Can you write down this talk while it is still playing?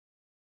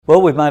Well,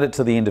 we've made it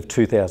to the end of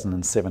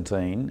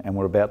 2017 and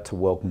we're about to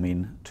welcome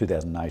in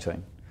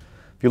 2018.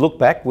 If you look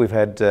back, we've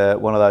had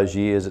one of those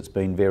years that's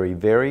been very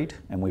varied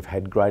and we've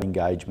had great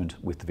engagement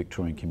with the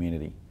Victorian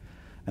community.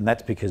 And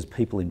that's because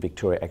people in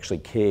Victoria actually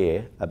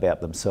care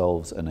about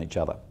themselves and each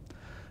other.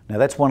 Now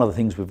that's one of the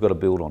things we've got to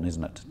build on,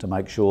 isn't it? To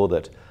make sure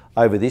that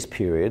over this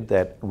period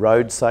that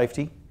road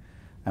safety,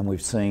 and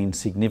we've seen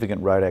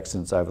significant road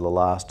accidents over the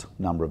last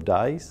number of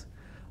days,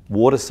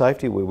 water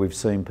safety where we've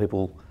seen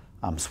people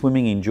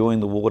swimming, enjoying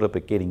the water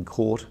but getting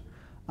caught,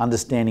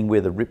 understanding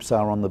where the rips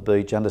are on the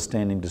beach,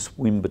 understanding to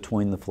swim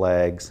between the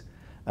flags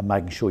and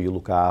making sure you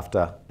look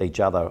after each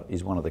other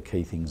is one of the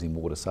key things in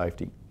water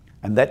safety.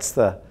 And that's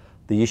the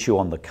issue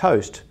on the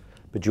coast,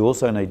 but you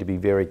also need to be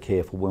very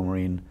careful when we're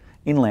in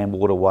inland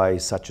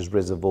waterways such as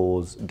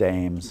reservoirs,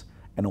 dams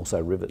and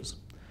also rivers.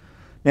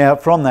 Now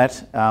from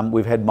that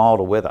we've had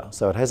milder weather,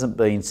 so it hasn't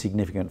been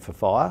significant for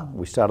fire.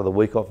 We started the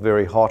week off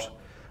very hot.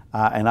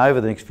 And over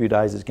the next few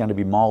days it's going to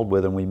be mild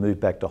weather and we move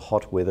back to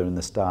hot weather in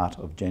the start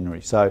of January.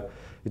 So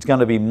it's going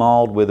to be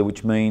mild weather,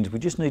 which means we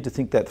just need to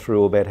think that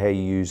through about how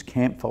you use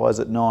campfires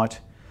at night.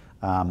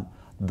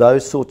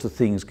 Those sorts of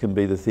things can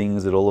be the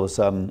things that all of a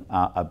sudden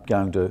are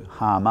going to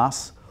harm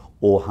us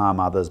or harm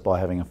others by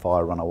having a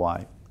fire run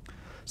away.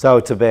 So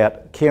it's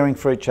about caring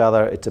for each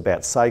other, it's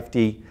about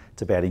safety,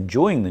 it's about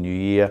enjoying the new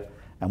year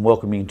and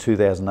welcoming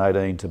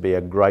 2018 to be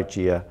a great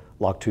year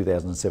like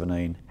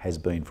 2017 has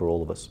been for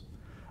all of us.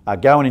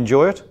 Go and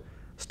enjoy it,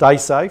 stay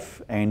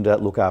safe and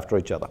look after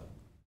each other.